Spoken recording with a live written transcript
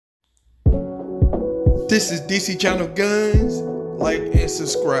This is DC Channel Guns. Like and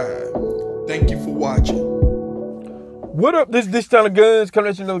subscribe. Thank you for watching. What up? This is DC Channel Guns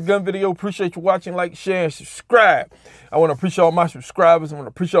coming at you another gun video. Appreciate you watching, like, share, and subscribe. I want to appreciate all my subscribers. I want to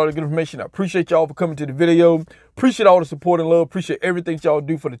appreciate all the good information. I appreciate y'all for coming to the video. Appreciate all the support and love. Appreciate everything y'all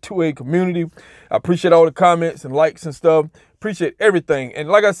do for the 2A community. I appreciate all the comments and likes and stuff. Appreciate everything. And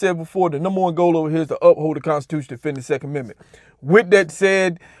like I said before, the #1 goal over here is to uphold the Constitution, defend the Second Amendment. With that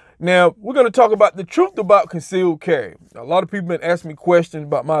said, now we're going to talk about the truth about concealed carry. A lot of people have been asking me questions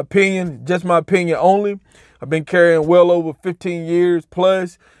about my opinion, just my opinion only. I've been carrying well over 15 years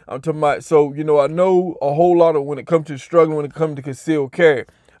plus. I'm talking about, so, you know, I know a whole lot of when it comes to struggling, when it comes to concealed carry.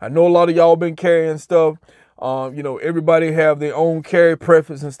 I know a lot of y'all been carrying stuff. You know, everybody have their own carry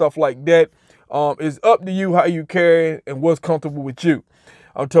preference and stuff like that. It's up to you how you carry and what's comfortable with you.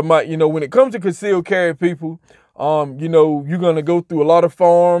 I'm talking about, you know, when it comes to concealed carry, people, you know, you're going to go through a lot of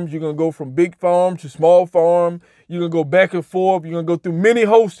farms. You're going to go from big farm to small farm. You're going to go back and forth. You're going to go through many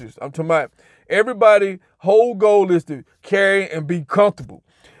holsters. I'm talking about everybody, whole goal is to carry and be comfortable.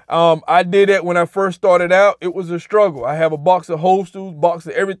 I did that when I first started out. It was a struggle. I have a box of holsters, box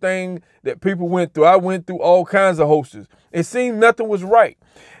of everything that people went through. I went through all kinds of holsters. It seemed nothing was right.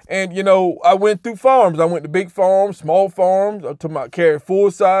 And, you know, I went through farms. I went to big farms, small farms. I'm talking about carry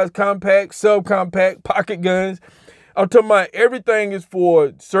full-size, compact, subcompact, pocket guns. I'm talking about everything is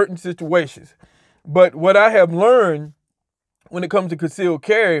for certain situations. But what I have learned when it comes to concealed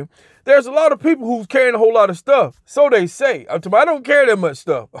carry, there's a lot of people who's carrying a whole lot of stuff. So they say. I'm talking about, I don't carry that much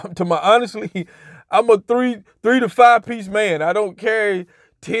stuff. I'm talking about, honestly, I'm a three to 5 piece man. I don't carry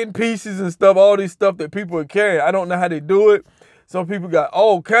 10 pieces and stuff, all this stuff that people are carrying. I don't know how they do it. Some people got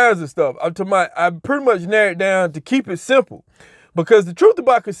all kinds of stuff. I'm talking about, I pretty much narrowed it down to keep it simple. Because the truth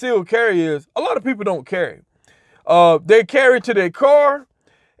about concealed carry is a lot of people don't carry. They carry to their car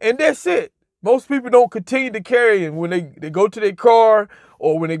and that's it. Most people don't continue to carry, and when they go to their car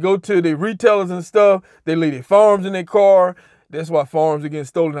or when they go to the retailers and stuff, they leave their firearms in their car. That's why firearms are getting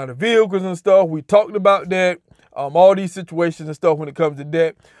stolen out of vehicles and stuff. We talked about that, all these situations and stuff when it comes to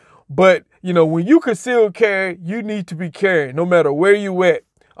that. But, you know, when you conceal carry, you need to be carrying no matter where you at.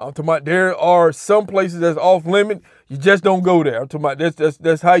 I'm talking about there are some places that's off limit. You just don't go there. I'm talking about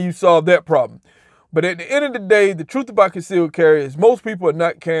that's how you solve that problem. But at the end of the day, the truth about concealed carry is most people are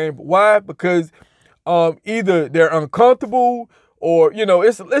not carrying. But why? Because either they're uncomfortable or, you know,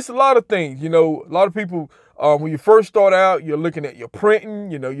 it's a lot of things. You know, a lot of people, when you first start out, you're looking at your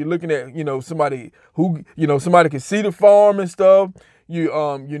printing. You know, you're looking at, you know, somebody who, you know, somebody can see the farm and stuff.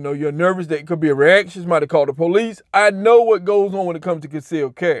 You know, you're nervous that it could be a reaction. Somebody call the police. I know what goes on when it comes to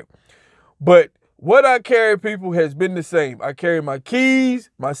concealed carry. But what I carry, people, has been the same. I carry my keys,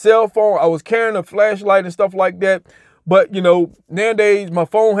 my cell phone. I was carrying a flashlight and stuff like that. But, you know, nowadays my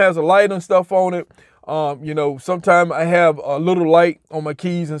phone has a light and stuff on it. You know, sometimes I have a little light on my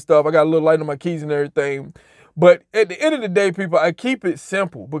keys and stuff. I got a little light on my keys and everything. But at the end of the day, people, I keep it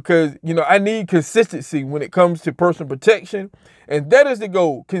simple because, you know, I need consistency when it comes to personal protection. And that is the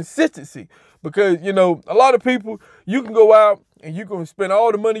goal, consistency. Because, you know, a lot of people, you can go out and you can spend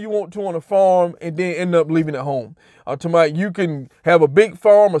all the money you want to on a farm and then end up leaving it home. I'm talking about you can have a big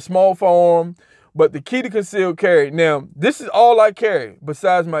farm, a small farm, but the key to concealed carry. Now, this is all I carry.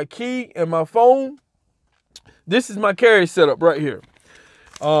 Besides my key and my phone, this is my carry setup right here.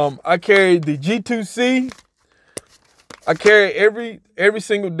 I carry the G2C. I carry every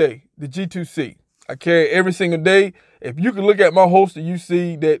single day, the G2C. I carry every single day. If you can look at my holster, you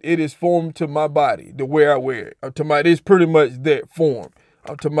see that it is formed to my body, the way I wear it. I'm talking about it's pretty much that form.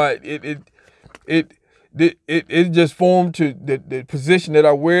 I'm talking about it just formed to the position that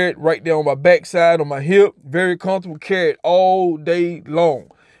I wear it, right there on my backside, on my hip. Very comfortable, carry it all day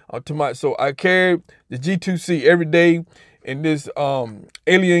long. I'm talking about, so I carry the G2C every day in this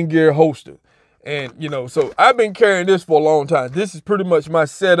Alien Gear holster. And, you know, so I've been carrying this for a long time. This is pretty much my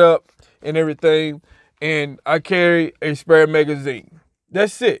setup and everything. And I carry a spare magazine.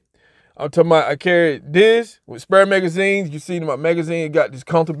 That's it. I'm talking about I carry this with spare magazines. You see my magazine got this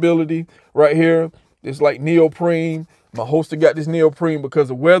comfortability right here. It's like neoprene. My holster got this neoprene because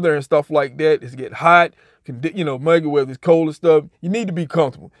of weather and stuff like that. It's get hot, you know, muggy weather, it's cold and stuff. You need to be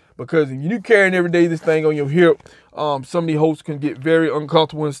comfortable because if you carrying every day this thing on your hip, some of these holsters can get very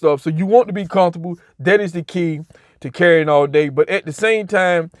uncomfortable and stuff. So you want to be comfortable. That is the key to carrying all day. But at the same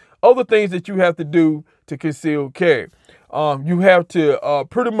time, other things that you have to do to conceal carry. You have to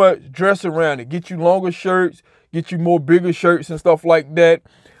pretty much dress around it. Get you longer shirts, get you more bigger shirts and stuff like that.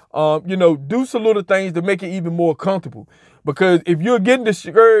 You know, do some little things to make it even more comfortable. Because if you're getting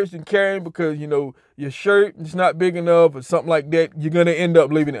discouraged in carrying because, you know, your shirt is not big enough or something like that, you're going to end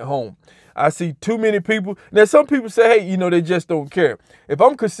up leaving it home. I see too many people. Now, some people say, hey, you know, they just don't care. If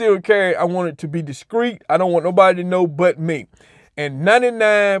I'm concealed carry, I want it to be discreet. I don't want nobody to know but me. And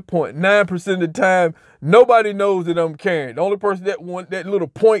 99.9% of the time, nobody knows that I'm carrying. The only person that want that little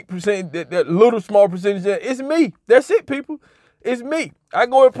percent, that little small percentage, it's me. That's it, people. It's me. I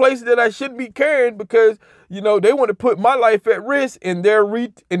go in places that I shouldn't be carrying because, you know, they want to put my life at risk in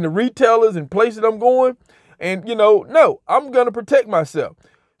in the retailers and places I'm going. And, you know, no, I'm going to protect myself.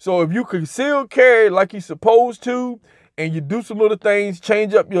 So if you conceal carry like you're supposed to, and you do some little things,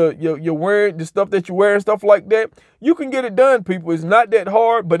 change up your wearing, the stuff that you wear and stuff like that, you can get it done, people. It's not that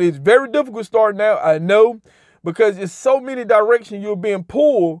hard, but it's very difficult starting out, I know, because it's so many directions you're being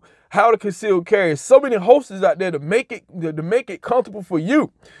pulled how to conceal carry. So many hosts out there to make it comfortable for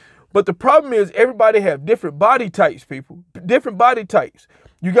you. But the problem is everybody have different body types, people. Different body types.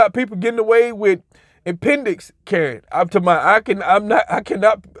 You got people getting away with appendix carrying. I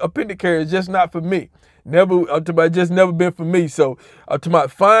cannot appendix carry. It's just not for me. Just never been for me. So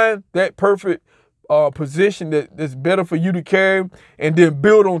find that perfect position that's better for you to carry, and then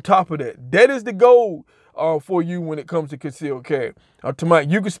build on top of that. That is the goal for you when it comes to concealed carry.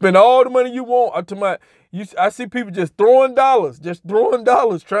 You can spend all the money you want. I see people just throwing dollars,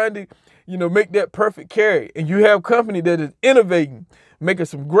 trying to, you know, make that perfect carry. And you have company that is innovating, making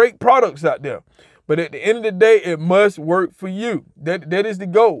some great products out there. But at the end of the day, it must work for you. That is the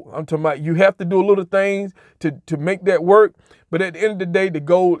goal. You have to do a little things to make that work. But at the end of the day, the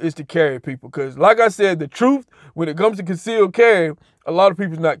goal is to carry people. Because like I said, the truth, when it comes to concealed carry, a lot of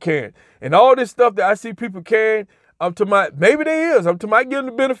people's not carrying. And all this stuff that I see people carrying, maybe they is. Give them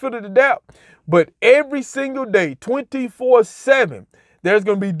the benefit of the doubt. But every single day, 24/7, there's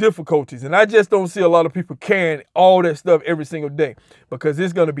going to be difficulties. And I just don't see a lot of people carrying all that stuff every single day. Because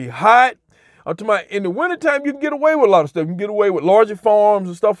it's going to be hot. In the wintertime, you can get away with a lot of stuff. You can get away with larger farms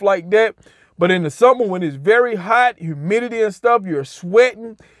and stuff like that. But in the summer, when it's very hot, humidity and stuff, you're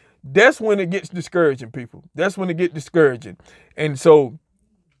sweating, that's when it gets discouraging, people. That's when it gets discouraging. And so,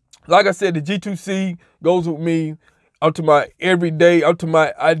 like I said, the G2C goes with me every day.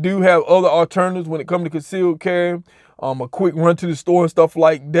 I do have other alternatives when it comes to concealed carry. A quick run to the store and stuff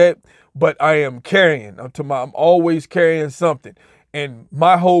like that. But I am carrying. I'm always carrying something. And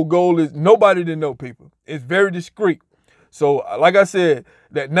my whole goal is nobody to know, people. It's very discreet. So, like I said,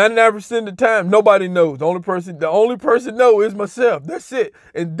 that 99% of the time, nobody knows. The only person knows is myself. That's it.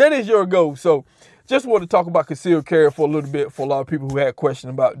 And that is your goal. So, just want to talk about concealed carry for a little bit for a lot of people who had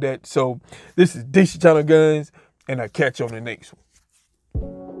questions about that. So, this is DC Channel Guns, and I'll catch you on the next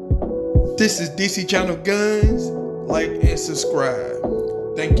one. This is DC Channel Guns. Like and subscribe.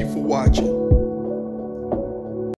 Thank you for watching.